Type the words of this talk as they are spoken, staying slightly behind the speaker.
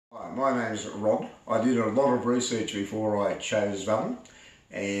My name's Rod. I did a lot of research before I chose Valent,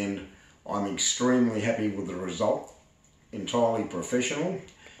 and I'm extremely happy with the result. Entirely professional.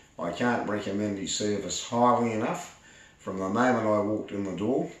 I can't recommend his service highly enough. From the moment I walked in the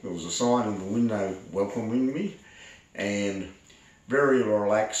door, there was a sign in the window welcoming me, and very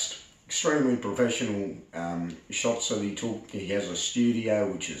relaxed, extremely professional shots that he took. He has a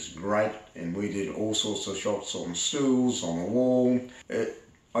studio which is great, and we did all sorts of shots on stools, on the wall.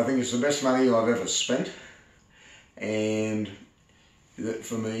 I think it's the best money I've ever spent, and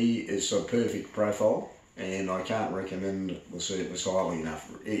for me it's a perfect profile, and I can't recommend the service highly enough.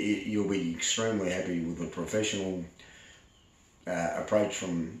 You'll be extremely happy with the professional approach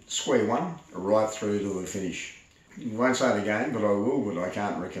from square one right through to the finish. I won't say it again, but I will, but I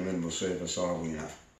can't recommend the service highly enough.